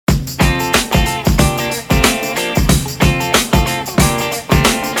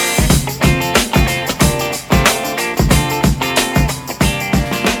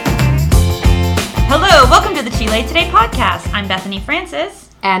I'm Bethany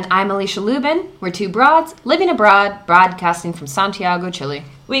Francis. And I'm Alicia Lubin. We're two broads living abroad, broadcasting from Santiago, Chile.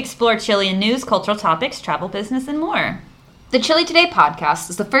 We explore Chilean news, cultural topics, travel, business, and more. The Chile Today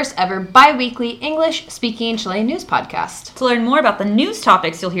podcast is the first ever bi-weekly English-speaking Chilean news podcast. To learn more about the news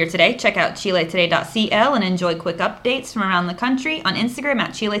topics you'll hear today, check out chiletoday.cl and enjoy quick updates from around the country on Instagram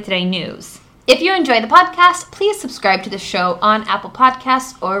at Chile Today News. If you enjoy the podcast, please subscribe to the show on Apple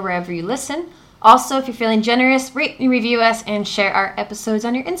Podcasts or wherever you listen. Also, if you're feeling generous, rate and review us and share our episodes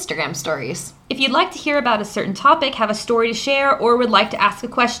on your Instagram stories. If you'd like to hear about a certain topic, have a story to share, or would like to ask a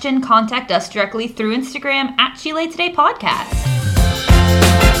question, contact us directly through Instagram at Chile Today Podcast.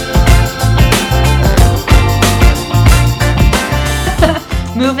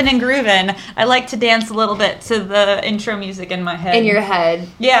 Moving and grooving. I like to dance a little bit to the intro music in my head. In your head.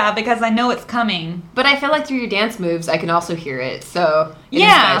 Yeah, because I know it's coming. But I feel like through your dance moves, I can also hear it, so it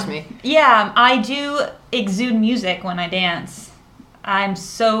inspires me. Yeah, I do exude music when I dance. I'm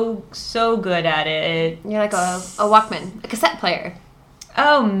so good at it. You're like a Walkman, a cassette player.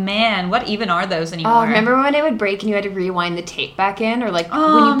 Oh man, what even are those anymore? Oh, remember when it would break and you had to rewind the tape back in? Or like when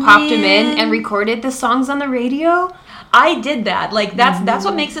you popped them in and recorded the songs on the radio? I did that. Like that's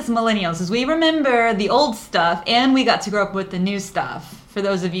what makes us millennials, is we remember the old stuff and we got to grow up with the new stuff. For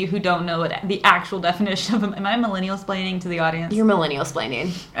those of you who don't know what the actual definition of am I millennial-splaining to the audience? You're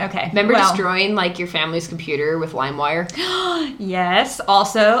millennial-splaining. Okay. Remember destroying like your family's computer with LimeWire? Yes.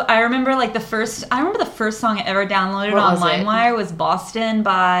 Also, I remember the first song I ever downloaded on LimeWire was Boston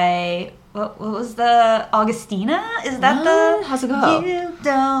by what was the Augustina? Is that the How's it go? You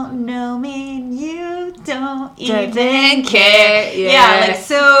don't know me, you don't even care. Yeah,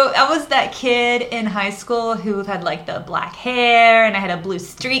 so I was that kid in high school who had the black hair and I had a blue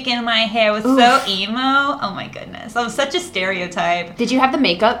streak in my hair. It was so emo. Oh my goodness. I was such a stereotype. Did you have the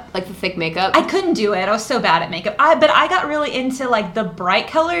makeup? Like the thick makeup? I couldn't do it. I was so bad at makeup. But I got really into the bright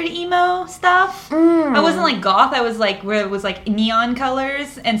colored emo stuff. I wasn't goth. I was where it was neon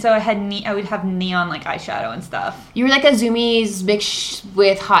colors, and so I would have neon eyeshadow and stuff. You were like a Zoomies mixed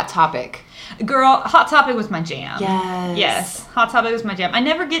with Hot Topic. Girl, Hot Topic was my jam. Yes. Hot Topic was my jam. I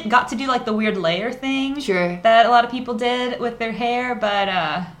never got to do the weird layer thing. Sure. That a lot of people did with their hair, but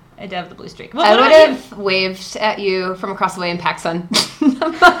I did have the blue streak. I would have waved at you from across the way in PacSun.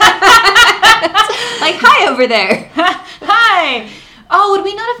 Hi over there. Hi. Oh, would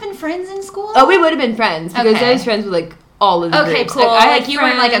we not have been friends in school? Oh, we would have been friends because I was friends with all of the groups. Cool. You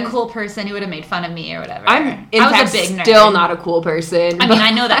friends. were a cool person who would have made fun of me or whatever. I was a big nerd. Still not a cool person. I mean, I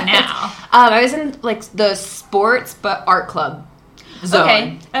know that now. I was in the sports but art club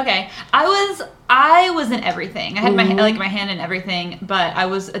zone. Okay. I was in everything. I had my hand in everything, but I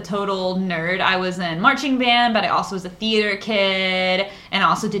was a total nerd. I was in marching band, but I also was a theater kid, and I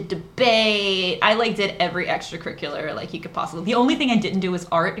also did debate. I did every extracurricular you could possibly. The only thing I didn't do was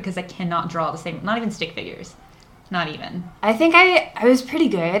art because I cannot draw the same. Not even stick figures. Not even. I think I was pretty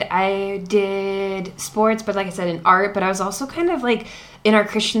good. I did sports, but like I said, in art, but I was also kind of in our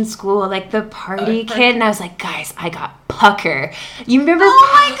Christian school, the party kid, and I was like, guys, I got pucker. You remember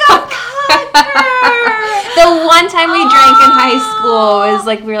pucker? The one time we drank in high school was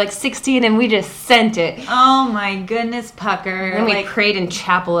we were 16 and we just sent it. Oh my goodness, pucker. And we prayed in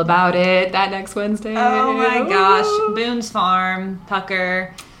chapel about it that next Wednesday. Oh my gosh. Boone's Farm,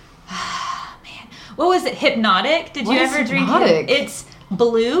 pucker. What was it? Hypnotic? Did you ever drink it? It's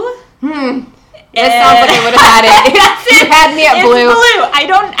blue. It sounds like I would have had it. That's it. You had me at blue. It's blue.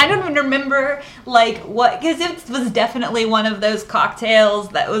 I don't even remember what, because it was definitely one of those cocktails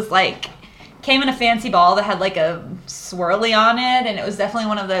that was came in a fancy ball that had a swirly on it, and it was definitely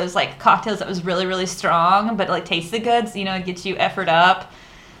one of those cocktails that was really, really strong, but tasted good, so it gets you efforted up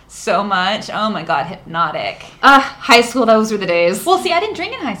so much. Oh my god, Hypnotic. High school, those were the days. Well, see, I didn't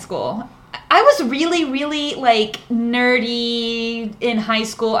drink in high school. I was really, really nerdy in high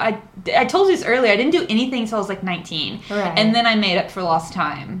school. I told you this earlier. I didn't do anything until I was 19, right. And then I made up for lost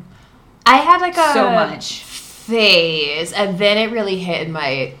time. I had a so much phase, and then it really hit in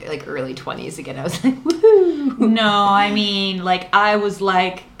my early 20s again. I was woohoo! No, I mean I was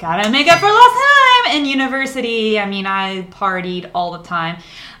gotta make up for lost time in university. I mean, I partied all the time.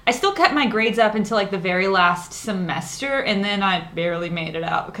 I still kept my grades up until the very last semester, and then I barely made it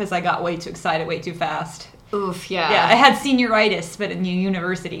out because I got way too excited way too fast. Oof, yeah. Yeah, I had senioritis, but in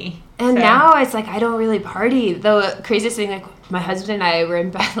university. And now it's I don't really party. The craziest thing, my husband and I were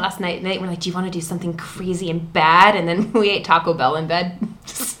in bed last night, and we're do you want to do something crazy and bad? And then we ate Taco Bell in bed.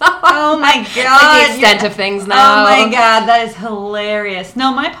 Oh my god. The extent of things now. Oh my god, that is hilarious.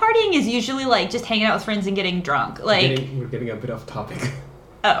 No, my partying is usually just hanging out with friends and getting drunk. We're getting a bit off topic.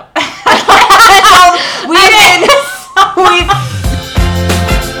 Oh. We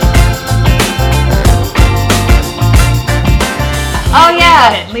Oh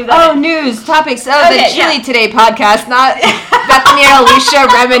yeah. Leave that in. News topics of Okay, the Chili yeah. Today podcast. Not Bethany and Alicia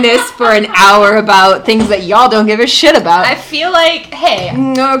reminisce for an hour about things that y'all don't give a shit about. I feel like, hey,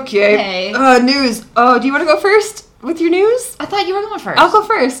 Okay. News. Oh, do you want to go first with your news? I thought you were going first. I'll go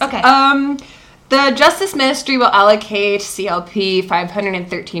first. Okay. The Justice Ministry will allocate CLP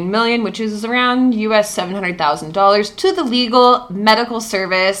 $513 million, which is around US $700,000, to the Legal Medical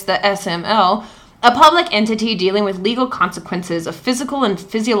Service, the SML, a public entity dealing with legal consequences of physical and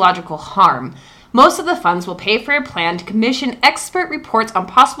physiological harm. Most of the funds will pay for a plan to commission expert reports on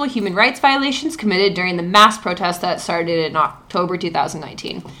possible human rights violations committed during the mass protest that started in October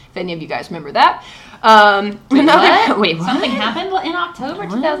 2019. If any of you guys remember that. Wait, what? Something happened in October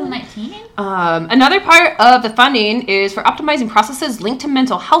 2019? Another part of the funding is for optimizing processes linked to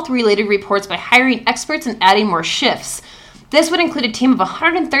mental health-related reports by hiring experts and adding more shifts. This would include a team of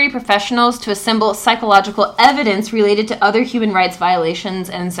 130 professionals to assemble psychological evidence related to other human rights violations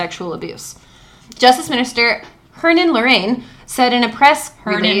and sexual abuse. Justice Minister Hernan Lorraine said in a press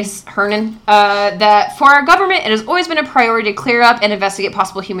release that for our government, it has always been a priority to clear up and investigate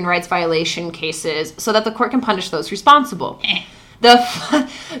possible human rights violation cases so that the court can punish those responsible. The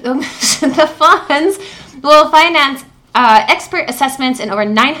funds will finance expert assessments in over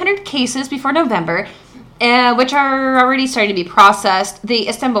 900 cases before November, which are already starting to be processed. The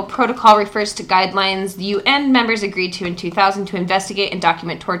Istanbul Protocol refers to guidelines the UN members agreed to in 2000 to investigate and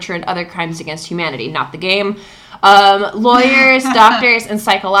document torture and other crimes against humanity, not the game. Lawyers, doctors, and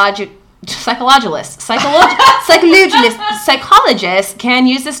psychologists can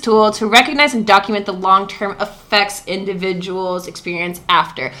use this tool to recognize and document the long-term effects individuals experience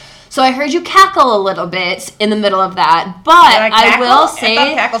after. So I heard you cackle a little bit in the middle of that, but I will say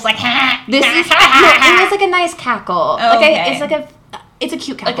cackle's like this is it was like a nice cackle. Oh, okay. It's a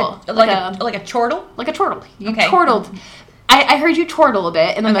cute cackle, like a chortle. like a chortle. You Okay. chortled. I heard you chortle a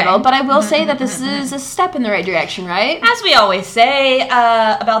bit in the Okay. middle, but I will say that this is a step in the right direction, right? As we always say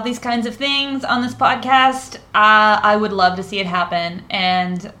about these kinds of things on this podcast, I would love to see it happen,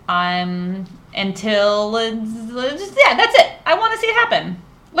 and that's it. I want to see it happen.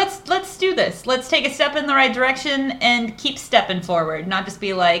 Let's do this. Let's take a step in the right direction and keep stepping forward, not just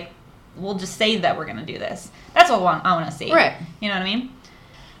be like, we'll just say that we're going to do this. That's what I want to see. Right. You know what I mean?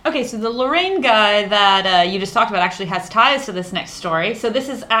 Okay, so the Lorraine guy that you just talked about actually has ties to this next story. So this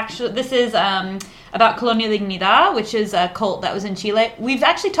is about Colonia Dignidad, which is a cult that was in Chile. We've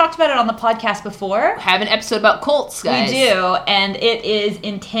actually talked about it on the podcast before. Have an episode about cults, guys. We do, and it is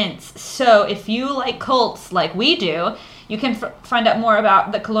intense. So if you like cults like we do, you can find out more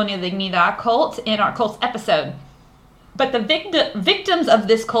about the Colonia Dignidad cult in our cults episode. But the victims of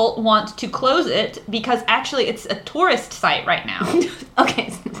this cult want to close it because actually it's a tourist site right now.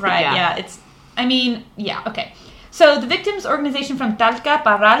 Okay. Right, yeah. Okay. So the victims organization from Talca,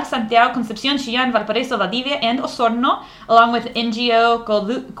 Parral, Santiago, Concepcion, Chillán, Valparaiso, Valdivia, and Osorno, along with NGO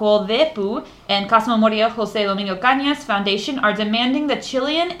Codepu and Casa Memoria José Domingo Cañas Foundation, are demanding the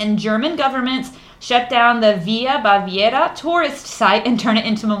Chilean and German governments shut down the Villa Baviera tourist site and turn it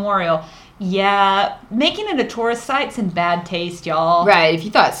into a memorial. Yeah, making it a tourist site's in bad taste, y'all. Right, if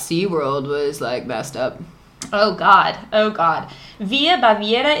you thought SeaWorld was, like, messed up. Oh, God. Villa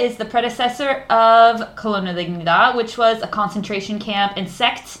Baviera is the predecessor of Colonia Dignidad, which was a concentration camp and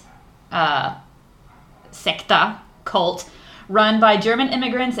secta cult run by German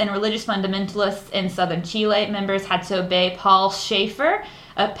immigrants and religious fundamentalists in southern Chile. Members had to obey Paul Schaefer,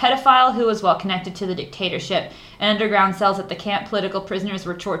 a pedophile who was well connected to the dictatorship. In underground cells at the camp, political prisoners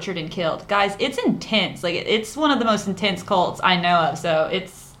were tortured and killed. Guys, it's intense. Like, it's one of the most intense cults I know of, so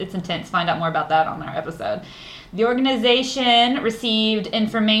it's intense. Find out more about that on our episode. The organization received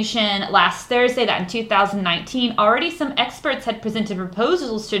information last Thursday that in 2019, already some experts had presented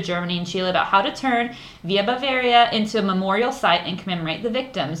proposals to Germany and Chile about how to turn Villa Bavaria into a memorial site and commemorate the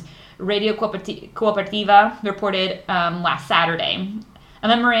victims. Radio Cooperativa reported last Saturday. A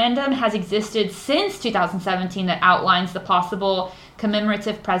memorandum has existed since 2017 that outlines the possible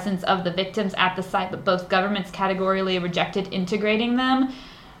commemorative presence of the victims at the site, but both governments categorically rejected integrating them.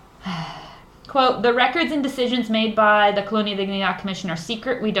 Quote, the records and decisions made by the Colonia Dignidad Commission are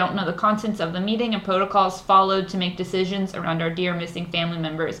secret. We don't know the contents of the meeting and protocols followed to make decisions around our dear missing family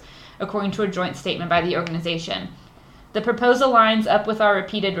members, according to a joint statement by the organization. The proposal lines up with our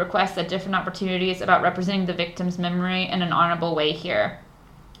repeated requests at different opportunities about representing the victims' memory in an honorable way here.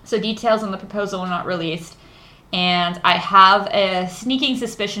 So details on the proposal were not released, and I have a sneaking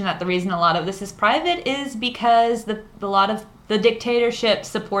suspicion that the reason a lot of this is private is because a lot of the dictatorship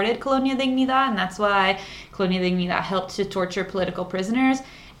supported Colonia Dignidad, and that's why Colonia Dignidad helped to torture political prisoners.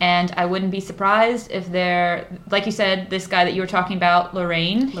 And I wouldn't be surprised if they're, like you said, this guy that you were talking about,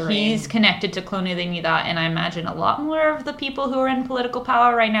 Lorraine. He's connected to Colonia Dignidad, and I imagine a lot more of the people who are in political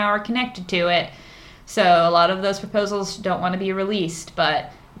power right now are connected to it. So a lot of those proposals don't want to be released,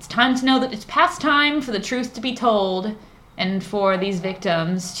 but it's time to know that it's past time for the truth to be told and for these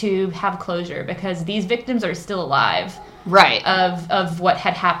victims to have closure, because these victims are still alive. Right. Of what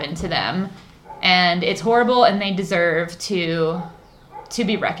had happened to them. And it's horrible, and they deserve to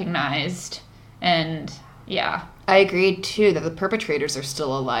be recognized. And yeah, I agree too that the perpetrators are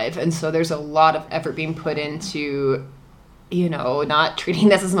still alive, and so there's a lot of effort being put into, not treating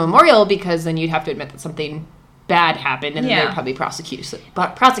this as a memorial, because then you'd have to admit that something bad happened, and then there'd probably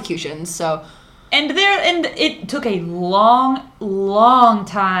prosecutions. So, and it took a long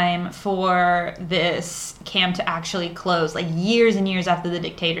time for this camp to actually close, like years and years after the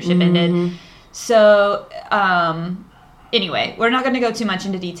dictatorship ended. So, anyway, we're not going to go too much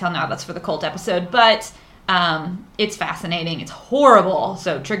into detail now. That's for the cult episode. But it's fascinating. It's horrible.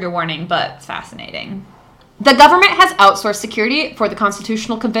 So trigger warning, but it's fascinating. The government has outsourced security for the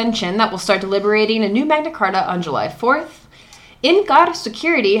Constitutional Convention that will start deliberating a new Magna Carta on July 4th. INCAR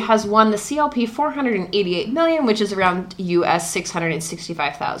Security has won the CLP $488 million, which is around US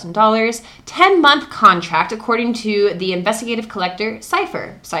 $665,000, 10-month contract, according to the investigative collector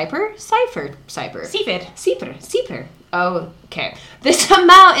Cipher. Oh, okay. This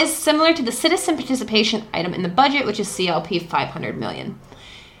amount is similar to the citizen participation item in the budget, which is CLP $500 million.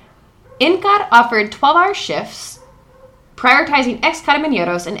 INCAR offered 12-hour shifts, prioritizing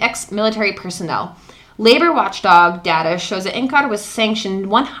ex-carabineros and ex-military personnel. Labor watchdog data shows that INCAR was sanctioned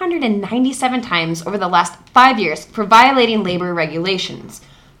 197 times over the last 5 years for violating labor regulations.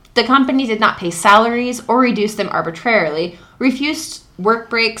 The company did not pay salaries or reduce them arbitrarily, refused work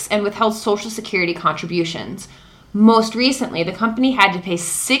breaks, and withheld Social Security contributions. Most recently, the company had to pay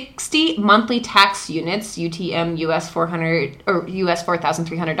 60 monthly tax units, UTM US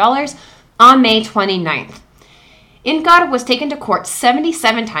 $4,300, on May 29th. INCAR was taken to court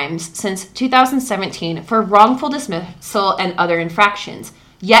 77 times since 2017 for wrongful dismissal and other infractions.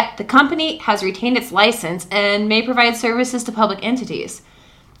 Yet, the company has retained its license and may provide services to public entities.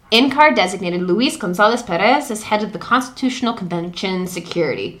 INCAR designated Luis Gonzalez Perez as head of the Constitutional Convention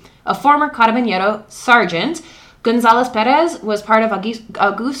Security. A former Carabinero sergeant, Gonzalez Perez was part of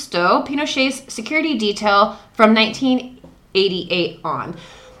Augusto Pinochet's security detail from 1988 on.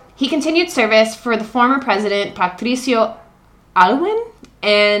 He continued service for the former president Patricio Aylwin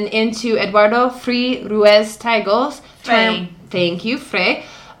and into Eduardo Frei Ruiz Tagle term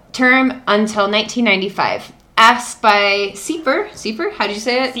until 1995. Asked by Cipher, how did you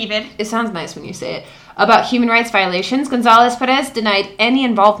say it? Cipher. It sounds nice when you say it. About human rights violations, Gonzalez Perez denied any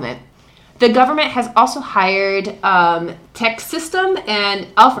involvement. The government has also hired TechSystem and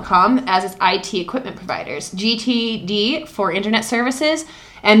Alphacom as its IT equipment providers, GTD for internet services,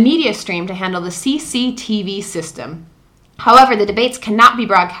 and MediaStream to handle the CCTV system. However, the debates cannot be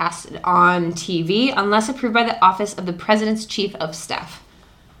broadcasted on TV unless approved by the Office of the President's Chief of Staff.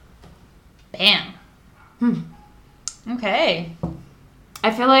 Bam. Okay.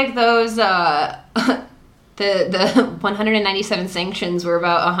 I feel like those, the 197 sanctions were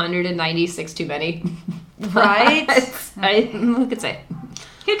about 196 too many. Right? Who could say?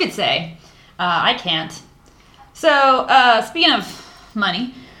 Who could say? I can't. So, speaking of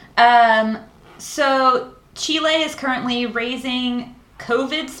money, so Chile is currently raising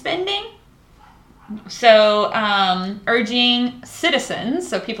COVID spending. So, urging citizens,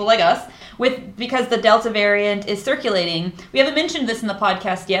 so people like us, because the Delta variant is circulating. We haven't mentioned this in the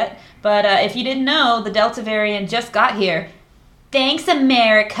podcast yet, but if you didn't know, the Delta variant just got here. Thanks,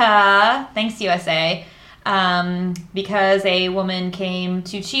 America. Thanks, USA. Because a woman came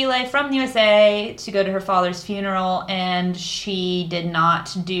to Chile from the USA to go to her father's funeral, and she did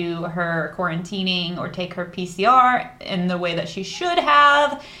not do her quarantining or take her PCR in the way that she should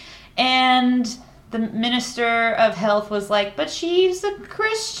have. And the Minister of Health was like, but she's a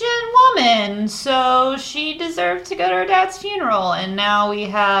Christian woman, so she deserved to go to her dad's funeral. And now we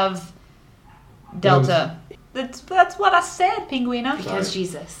have Delta. That's what I said, Pinguina. Because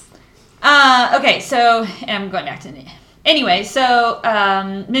Jesus. Okay, so I'm going back to it. Anyway, so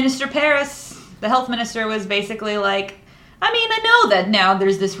Minister Paris, the health minister, was basically like, I know that now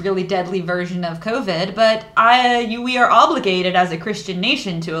there's this really deadly version of COVID, but we are obligated as a Christian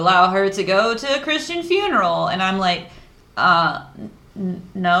nation to allow her to go to a Christian funeral. And I'm like,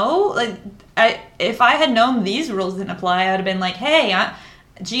 no. Like, if I had known these rules didn't apply, I would have been like, hey,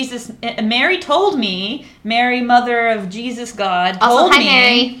 Mary told me, Mary, mother of Jesus God, told also, hi, me.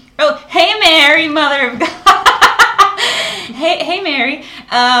 Mary. Oh, hey, Mary, mother of God. Hey, Mary.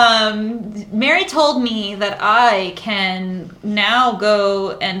 Mary told me that I can now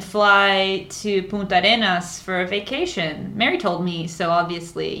go and fly to Punta Arenas for a vacation. Mary told me, so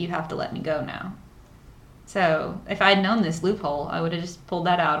obviously you have to let me go now. So if I had known this loophole, I would have just pulled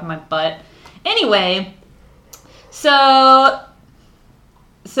that out of my butt. Anyway, so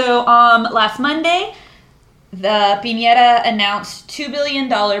last Monday, the Piñera announced $2 billion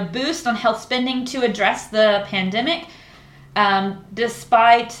boost on health spending to address the pandemic.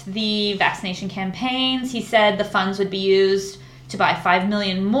 Despite the vaccination campaigns, he said the funds would be used to buy 5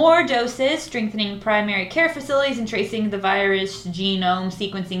 million more doses, strengthening primary care facilities and tracing the virus genome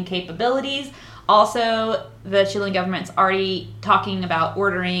sequencing capabilities. Also, the Chilean government's already talking about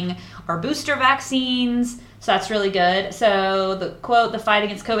ordering our booster vaccines, so that's really good. So, the quote, "The fight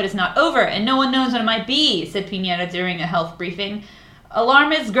against COVID is not over, and no one knows when it might be," said Piñera during a health briefing.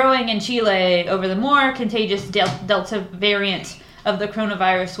 Alarm is growing in Chile over the more contagious Delta variant of the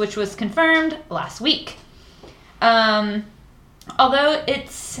coronavirus, which was confirmed last week. Although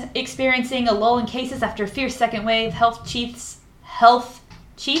it's experiencing a lull in cases after a fierce second wave, health chiefs,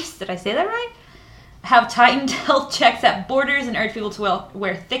 did I say that right? Have tightened health checks at borders and urged people to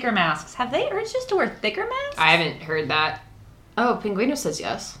wear thicker masks. Have they urged us to wear thicker masks? I haven't heard that. Oh, Pinguino says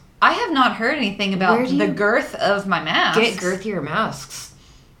yes. I have not heard anything about the girth of my masks. Get girthier masks.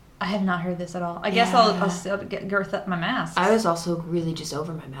 I have not heard this at all. I guess I'll still get girth up my masks. I was also really just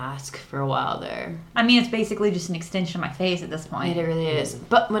over my mask for a while there. I mean, it's basically just an extension of my face at this point. It really is.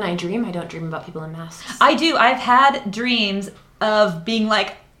 But when I dream, I don't dream about people in masks. I do. I've had dreams of being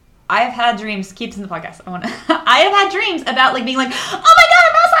like, I've had dreams, keeps in the podcast. I have had dreams about like being like, oh my god,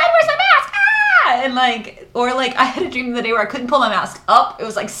 I'm outside, where's my mask? Ah! And like, or like I had a dream the day where I couldn't pull my mask up. It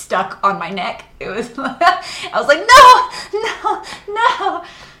was like stuck on my neck. It was, I was like, no.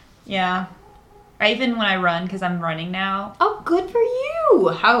 Yeah. Even when I run, because I'm running now. Oh, good for you.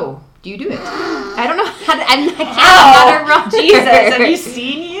 How do you do it? I don't know how to, I'm not a runner. Jesus, have you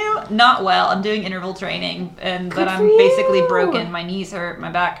seen you? Not well. I'm doing interval training, but I'm basically broken. My knees hurt, my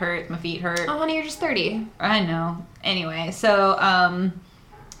back hurts, my feet hurt. Oh, honey, you're just 30. I know. Anyway, so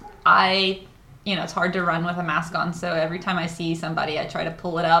it's hard to run with a mask on, so every time I see somebody, I try to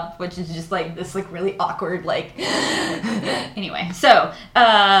pull it up, which is just like this like really awkward like anyway, so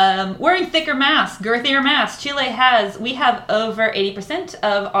wearing thicker masks, girthier masks. We have over 80%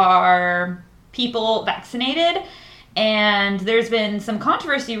 of our people vaccinated, and there's been some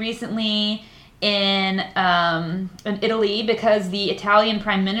controversy recently in Italy because the Italian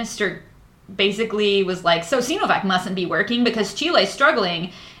prime minister basically was like, so Sinovac mustn't be working because Chile's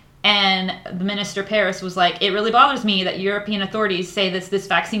struggling. And the minister Paris was like, it really bothers me that European authorities say this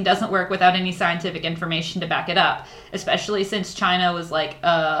vaccine doesn't work without any scientific information to back it up, especially since China was like,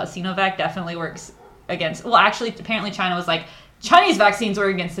 Sinovac definitely works against, well, actually, apparently China was like, Chinese vaccines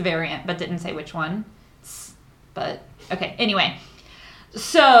work against the variant, but didn't say which one. But, okay, anyway.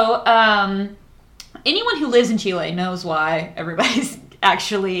 So, anyone who lives in Chile knows why everybody's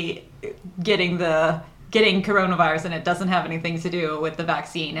actually getting coronavirus, and it doesn't have anything to do with the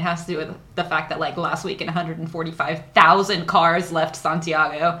vaccine. It has to do with the fact that like last week 145,000 cars left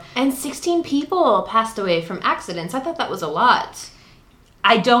Santiago. And 16 people passed away from accidents. I thought that was a lot.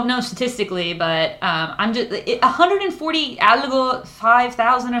 I don't know statistically, but I'm just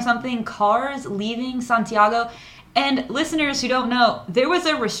 145,000 or something cars leaving Santiago. And listeners who don't know, there was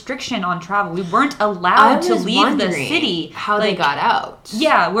a restriction on travel. We weren't allowed to leave the city. How they got out.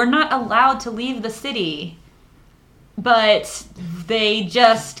 Yeah, we're not allowed to leave the city. But they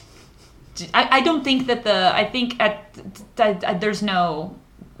just... I don't think that there's no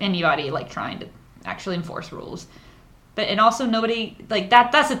anybody like trying to actually enforce rules. And also nobody... Like,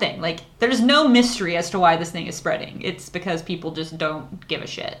 that's the thing. Like, there's no mystery as to why this thing is spreading. It's because people just don't give a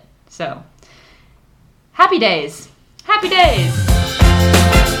shit. So... Happy days. Happy days.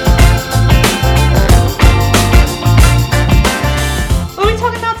 What are we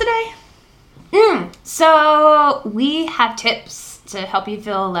talking about today? So we have tips to help you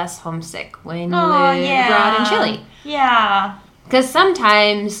feel less homesick when you live abroad in Chile. Yeah. Because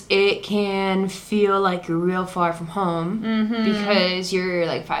sometimes it can feel like you're real far from home because you're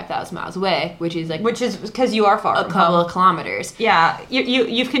like 5,000 miles away, which is because you are far from home. A couple of kilometers. Yeah,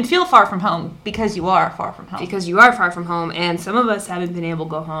 you can feel far from home because you are far from home. Because you are far from home, and some of us haven't been able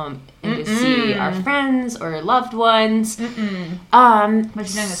to go home and to see our friends or loved ones. What you doing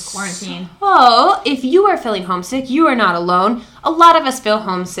this quarantine? So, if you are feeling homesick, you are not alone. A lot of us feel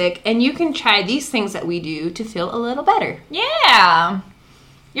homesick, and you can try these things that we do to feel a little better. Yeah.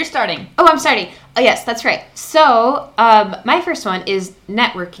 You're starting. Oh, I'm starting. Oh, yes, that's right. So, my first one is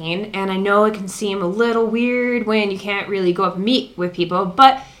networking, and I know it can seem a little weird when you can't really go up and meet with people,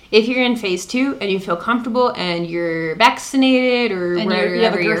 but if you're in phase 2 and you feel comfortable and you're vaccinated or And wherever you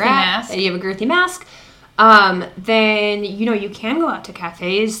have a you're girthy at, mask. and you have a girthy mask, then, you can go out to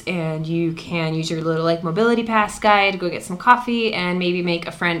cafes and you can use your little, mobility pass guide, go get some coffee, and maybe make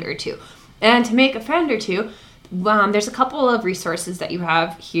a friend or two. And to make a friend or two, there's a couple of resources that you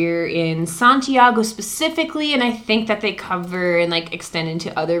have here in Santiago specifically, and I think that they cover and extend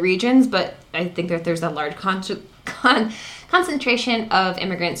into other regions, but I think that there's a large concentration of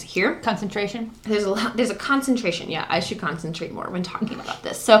immigrants here. Concentration? There's a concentration. Yeah, I should concentrate more when talking about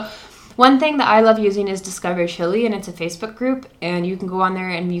this. So one thing that I love using is Discover Chile, and it's a Facebook group, and you can go on there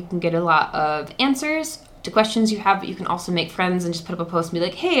and you can get a lot of answers to questions you have, but you can also make friends and just put up a post and be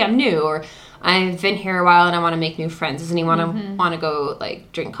like, hey, I'm new, or I've been here a while and I want to make new friends. Does anyone want to go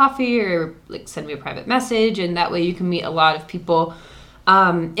drink coffee or send me a private message? And that way you can meet a lot of people.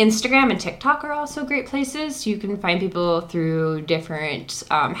 Instagram and TikTok are also great places. You can find people through different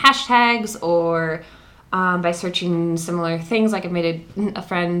hashtags or by searching similar things. I made a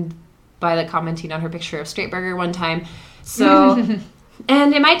friend by commenting on her picture of Straight Burger one time. So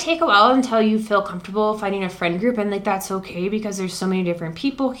and it might take a while until you feel comfortable finding a friend group, and that's okay because there's so many different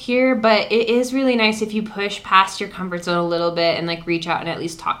people here, but it is really nice if you push past your comfort zone a little bit and reach out and at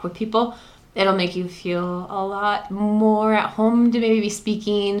least talk with people. It'll make you feel a lot more at home to maybe be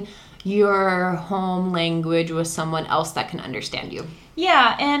speaking your home language with someone else that can understand you.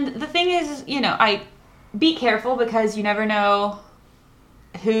 Yeah, and the thing is, I be careful because you never know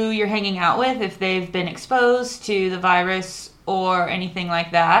who you're hanging out with, if they've been exposed to the virus or anything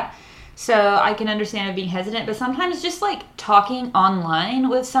like that. So I can understand it being hesitant, but sometimes just talking online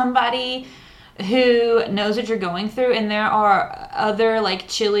with somebody who knows what you're going through, and there are other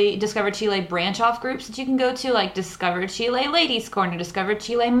Discover Chile branch off groups that you can go to, Discover Chile Ladies Corner, Discover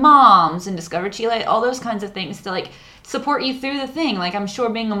Chile Moms, and Discover Chile, all those kinds of things to support you through the thing. I'm sure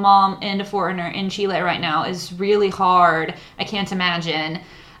being a mom and a foreigner in Chile right now is really hard. I can't imagine.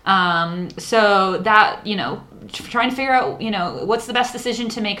 So that, trying to figure out, what's the best decision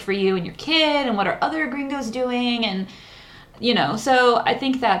to make for you and your kid, and what are other gringos doing, and, so I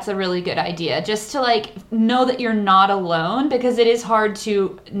think that's a really good idea, just to know that you're not alone, because it is hard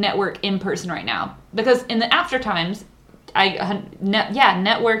to network in person right now, because in the after times,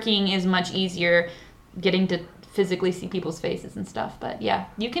 networking is much easier, getting to physically see people's faces and stuff, but yeah,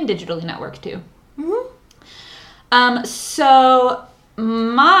 you can digitally network too. So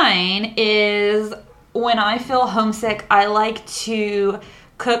mine is, when I feel homesick, I like to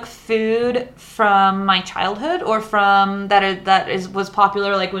cook food from my childhood, or from was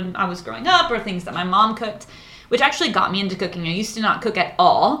popular when I was growing up, or things that my mom cooked, which actually got me into cooking. I used to not cook at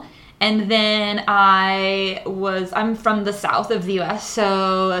all, and then I'm from the south of the US,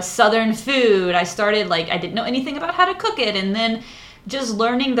 so Southern food. I started I didn't know anything about how to cook it, and then just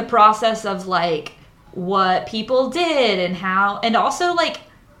learning the process of what people did and how, and also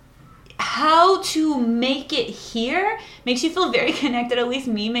how to make it here makes you feel very connected. At least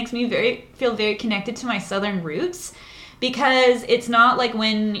me, makes me feel very connected to my Southern roots, because it's not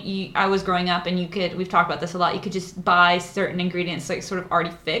when I was growing up and we've talked about this a lot, you could just buy certain ingredients sort of already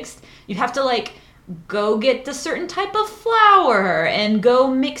fixed. You have to go get the certain type of flour and go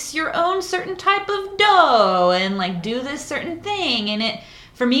mix your own certain type of dough and do this certain thing, and it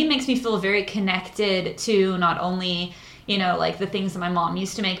for me makes me feel very connected to not only the things that my mom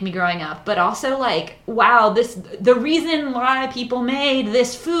used to make me growing up, but also wow, the reason why people made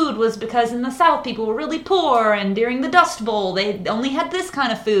this food was because in the South people were really poor, and during the Dust Bowl they only had this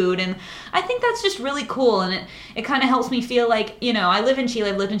kind of food, and I think that's just really cool, and it kind of helps me feel I live in Chile.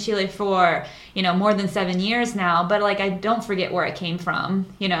 I've lived in Chile for more than 7 years now, but I don't forget where I came from,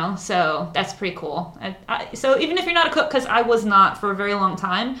 so that's pretty cool. So even if you're not a cook, because I was not for a very long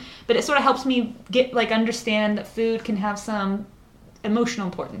time, but it sort of helps me get understand that food can have some emotional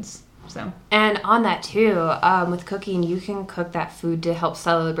importance. So, and on that too, with cooking, you can cook that food to help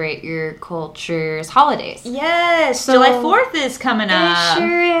celebrate your culture's holidays. Yes, so July 4th is coming up. It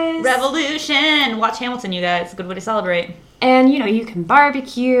sure is. Revolution. Watch Hamilton, you guys. It's a good way to celebrate. And, you can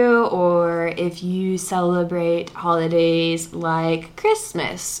barbecue, or if you celebrate holidays like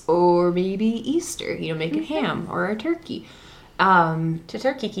Christmas or maybe Easter, make a ham or a turkey.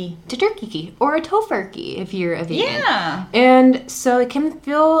 Turkey or a tofurkey if you're a vegan. Yeah. And so it can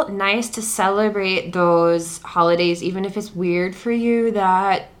feel nice to celebrate those holidays, even if it's weird for you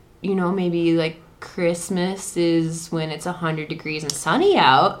that, maybe Christmas is when it's 100 degrees and sunny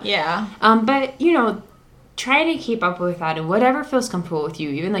out. Yeah. But, try to keep up with that and whatever feels comfortable with you,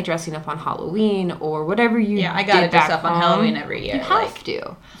 even like dressing up on Halloween or whatever you Yeah, I gotta did dress back up on home. Halloween every year. You have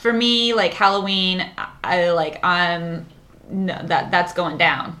to. For me, like Halloween, that's going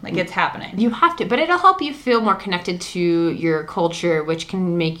down. Like it's happening. You have to, but it'll help you feel more connected to your culture, which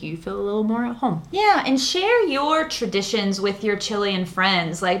can make you feel a little more at home. Yeah, and share your traditions with your Chilean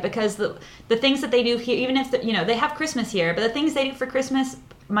friends, like because the things that they do here, even if they have Christmas here, but the things they do for Christmas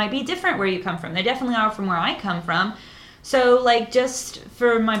might be different where you come from. They definitely are from where I come from. So like just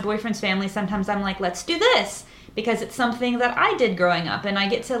for my boyfriend's family, sometimes I'm like, let's do this. Because it's something that I did growing up, and I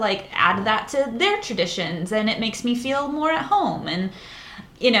get to like add that to their traditions, and it makes me feel more at home. And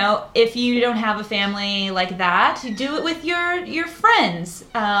if you don't have a family like that, do it with your friends.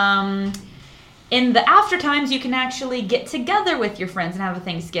 In the after times, you can actually get together with your friends and have a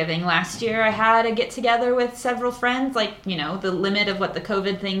Thanksgiving. Last year, I had a get together with several friends, like the limit of what the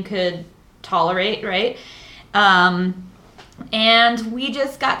COVID thing could tolerate, right? And we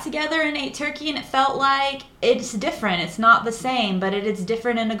just got together and ate turkey, and it felt like it's different. It's not the same, but it is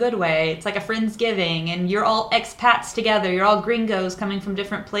different in a good way. It's like a Friendsgiving, and you're all expats together. You're all gringos coming from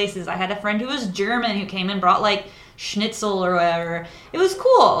different places. I had a friend who was German who came and brought like schnitzel or whatever. It was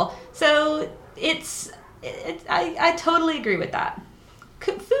cool. So I totally agree with that.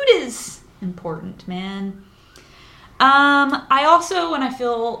 Food is important, man. I also, when I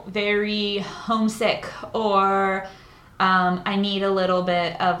feel very homesick or I need a little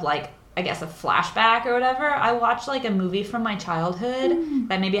bit of like, I guess a flashback or whatever, I watch like a movie from my childhood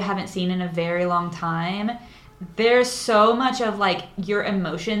that maybe I haven't seen in a very long time. There's so much of like your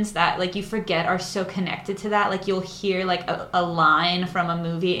emotions that like you forget are so connected to that. Like you'll hear like a line from a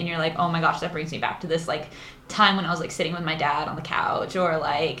movie and you're like, oh my gosh, that brings me back to this like time when I was like sitting with my dad on the couch, or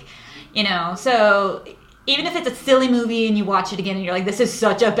like, so even if it's a silly movie and you watch it again and you're like, this is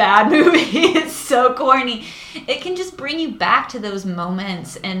such a bad movie, it's so corny, it can just bring you back to those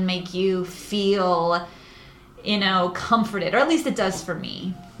moments and make you feel, comforted, or at least it does for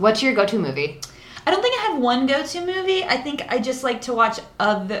me. What's your go-to movie? I don't think I have one go-to movie. I think I just like to watch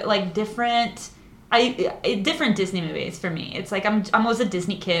other, like, different Disney movies for me. It's like I was a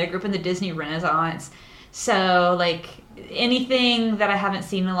Disney kid. I grew up in the Disney Renaissance. So, like, anything that I haven't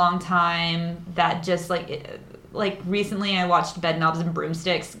seen in a long time that just, like recently I watched Bedknobs and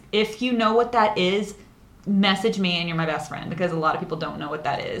Broomsticks. If you know what that is, message me and you're my best friend, because a lot of people don't know what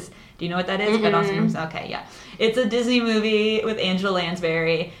that is. Do you know what that is? Mm-hmm. Bedknobs and Broomsticks? Okay, yeah. It's a Disney movie with Angela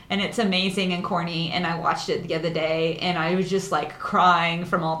Lansbury, and it's amazing and corny, and I watched it the other day, and I was just, like, crying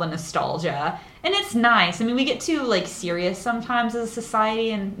from all the nostalgia. And it's nice. I mean, we get too, like, serious sometimes as a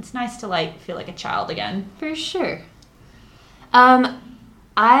society, and it's nice to, like, feel like a child again. For sure.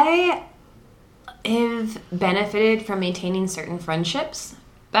 I have benefited from maintaining certain friendships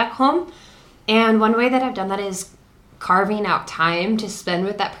back home. And one way that I've done that is carving out time to spend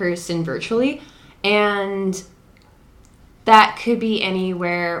with that person virtually. And that could be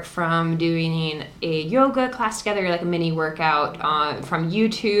anywhere from doing a yoga class together, like a mini workout from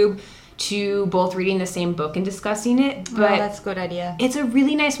YouTube, to both reading the same book and discussing it. But that's a good idea. It's a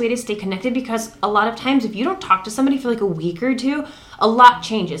really nice way to stay connected, because a lot of times if you don't talk to somebody for like a week or two, a lot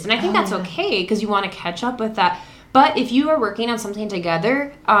changes. And I think that's okay, because you want to catch up with that. But if you are working on something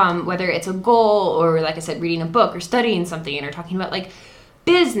together, whether it's a goal or, like I said, reading a book or studying something or talking about like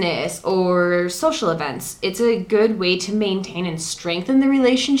business or social events, it's a good way to maintain and strengthen the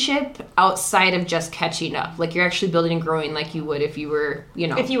relationship outside of just catching up. Like you're actually building and growing like you would if you were,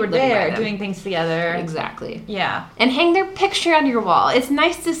 if you were there doing things together. Exactly. Yeah. And hang their picture on your wall. It's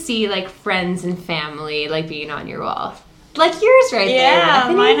nice to see like friends and family like being on your wall. Like yours right there.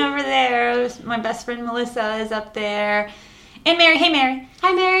 Yeah, mine over there. My best friend Melissa is up there. And Mary. Hey, Mary.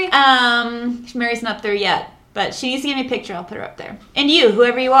 Hi, Mary. Mary's not up there yet, but she needs to give me a picture. I'll put her up there. And you,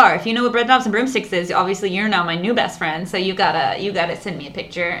 whoever you are, if you know what Bedknobs and Broomsticks is, obviously you're now my new best friend, so you gotta send me a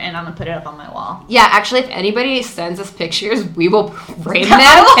picture, and I'm gonna put it up on my wall. Yeah, actually, if anybody sends us pictures, we will frame them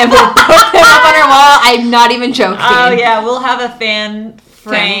and we'll put them up on our wall. I'm not even joking. Oh yeah, we'll have a fan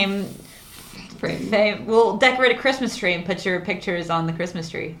frame. We'll decorate a Christmas tree and put your pictures on the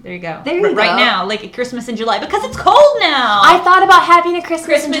Christmas tree. There you go. There you go. Right now, like Christmas in July, because it's cold now. I thought about having a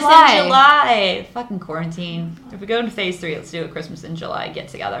Christmas in July. Fucking quarantine. If we go into phase 3, let's do a Christmas in July get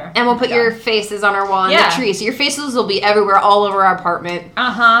together. And we'll put your faces on our wall in the tree. So your faces will be everywhere, all over our apartment.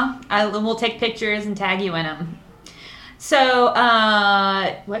 We'll take pictures and tag you in them. So,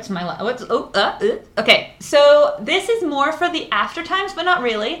 okay. So this is more for the after times, but not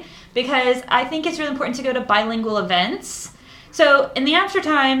really. Because I think it's really important to go to bilingual events. So in the after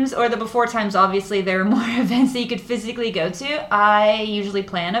times or the before times, obviously there are more events that you could physically go to. I usually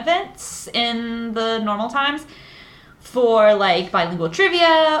plan events in the normal times for like bilingual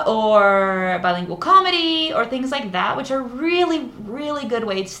trivia or bilingual comedy or things like that, which are really, really good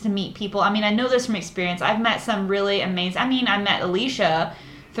ways to meet people. I mean, I know this from experience. I've met some really amazing, I met Alicia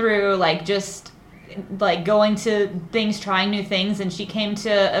through like just like going to things, trying new things, and she came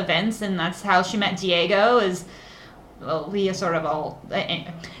to events, and that's how she met Diego. Is well, we sort of all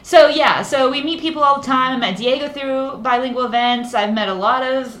anyway. So yeah, so we meet people all the time. I met Diego through bilingual events. I've met a lot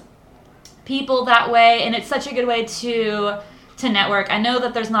of people that way, and it's such a good way to network. I know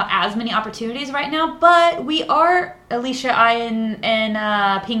that there's not as many opportunities right now, but we are, Alicia, I, and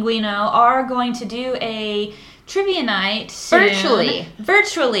Pinguino are going to do a trivia night soon.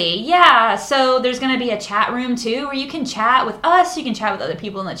 Virtually, yeah. So there's going to be a chat room too, where you can chat with us, you can chat with other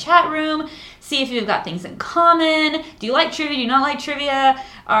people in the chat room, see if you've got things in common. Do you like trivia? Do you not like trivia?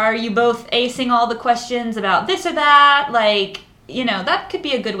 Are you both acing all the questions about this or that? Like, you know, that could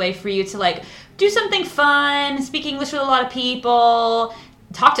be a good way for you to like do something fun, speak English with a lot of people,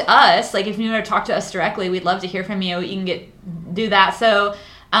 talk to us. Like if you want to talk to us directly, we'd love to hear from you. You can do that. So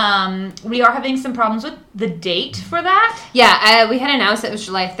we are having some problems with the date for that. Yeah, we had announced it was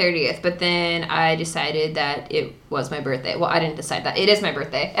July 30th, but then I decided that it was my birthday. Well, I didn't decide that. It is my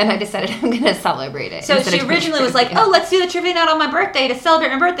birthday, and I decided I'm going to celebrate it. So she originally was like, oh, let's do the trivia night on my birthday to celebrate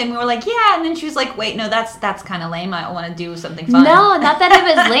my birthday. And we were like, yeah. And then she was like, wait, no, that's kind of lame. I want to do something fun. No, not that it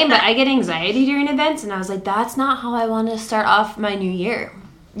was lame, but I get anxiety during events, and I was like, that's not how I want to start off my new year.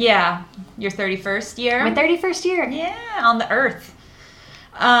 Yeah, your 31st year? My 31st year. Yeah, on the earth.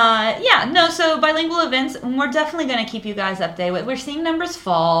 So bilingual events, we're definitely going to keep you guys updated. We're seeing numbers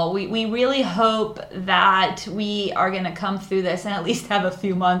fall. We really hope that we are going to come through this and at least have a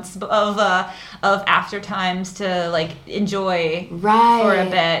few months of after times to like enjoy for a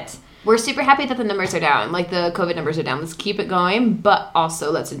bit. We're super happy that the numbers are down, like the COVID numbers are down. Let's keep it going, but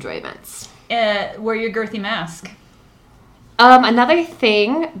also let's enjoy events. Wear your girthy mask. Another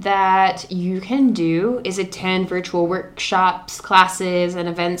thing that you can do is attend virtual workshops, classes, and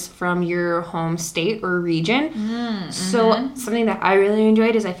events from your home state or region. So something that I really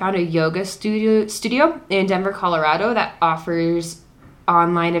enjoyed is I found a yoga studio in Denver, Colorado that offers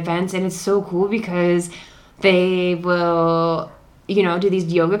online events, and it's so cool because they will, you know, do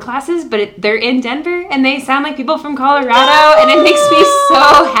these yoga classes, but they're in Denver and they sound like people from Colorado, and it makes me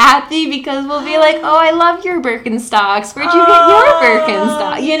so happy because we'll be like, oh, I love your Birkenstocks. Where'd you get your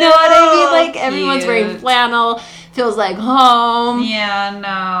Birkenstock? You know what I mean? Like everyone's wearing flannel, feels like home. Yeah, no,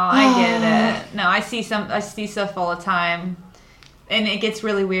 I get it. No, I see stuff all the time. And it gets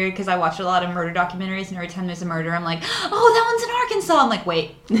really weird because I watch a lot of murder documentaries, and every time there's a murder, I'm like, oh, that one's in Arkansas. I'm like,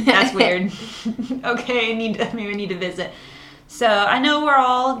 wait, that's weird. Okay, maybe I need to visit. So I know we're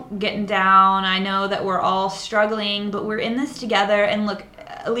all getting down. I know that we're all struggling, but we're in this together. And look,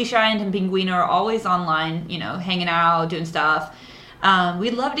 Alicia and Pinguino are always online, you know, hanging out, doing stuff.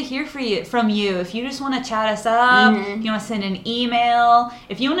 We'd love to hear from you. If you just want to chat us up, if you want to send an email,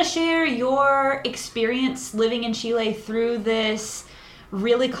 if you want to share your experience living in Chile through this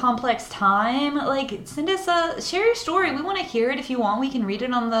really complex time, like share your story. We want to hear it. If you want, we can read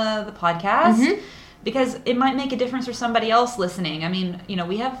it on the podcast. Because it might make a difference for somebody else listening. I mean, you know,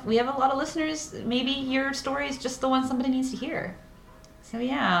 we have a lot of listeners. Maybe your story is just the one somebody needs to hear. So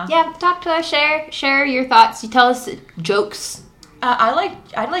yeah. Yeah, talk to us. Share your thoughts. You tell us jokes. I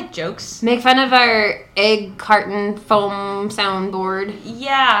like jokes. Make fun of our egg carton foam soundboard.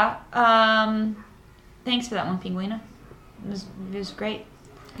 Yeah. Thanks for that one, Pinguina. It was great.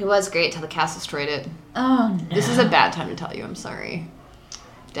 It was great till the cast destroyed it. Oh no. This is a bad time to tell you. I'm sorry.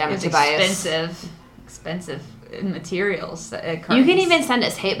 Damn it, Tobias. Expensive materials. You can even send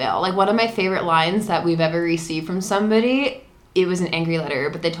us hate mail. Like one of my favorite lines that we've ever received from somebody, it was an angry letter,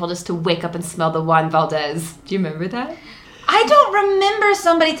 but they told us to wake up and smell the Juan Valdez. Do you remember that? I don't remember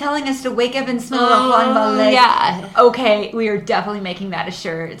somebody telling us to wake up and smell the Juan Valdez. Yeah. Okay, we are definitely making that a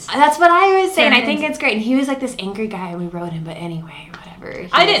shirt. That's what I was saying. I think it's great. And he was like this angry guy, and we wrote him, but anyway, whatever.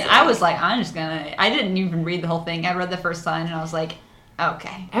 I didn't even read the whole thing. I read the first line, and I was like,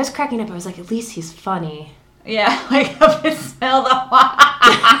 okay. I was cracking up. I was like, at least he's funny. Yeah, wake up and smell the wine.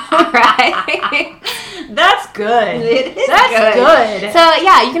 Right? That's good. It is That's good. So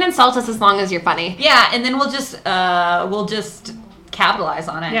yeah, you can insult us as long as you're funny. Yeah, and then we'll just capitalize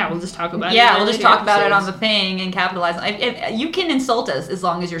on it. Yeah, we'll just talk about it. Yeah, we'll just talk about it on the thing and capitalize on it. You can insult us as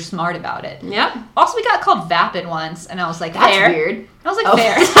long as you're smart about it. Yep. Also, we got called vapid once, and I was like, that's fair. Weird. I was like,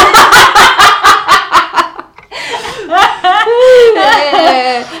 fair.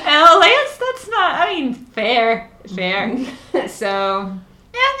 And I was like, that's not, I mean, fair.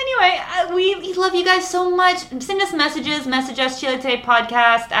 much. Send us messages. Message us,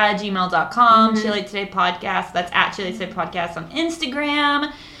 chiletodaypodcast@gmail.com. Chile Today Podcast. That's at Chile Today Podcast on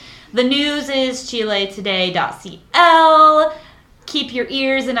Instagram. The news is chilettoday.cl. Keep your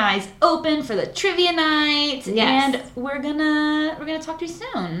ears and eyes open for the trivia night. Yes. And we're gonna talk to you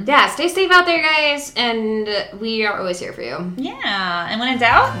soon. Yeah, stay safe out there, guys, and we are always here for you. Yeah. And when in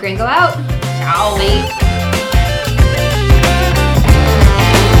doubt, Green, go out. ciao. Bye.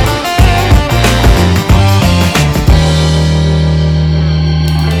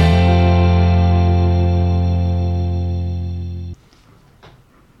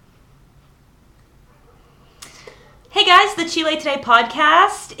 Hey guys, the Chile Today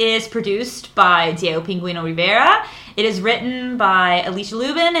podcast is produced by Diego Pinguino Rivera. It is written by Alicia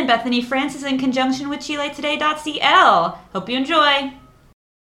Lubin and Bethany Francis in conjunction with ChileToday.cl. Hope you enjoy.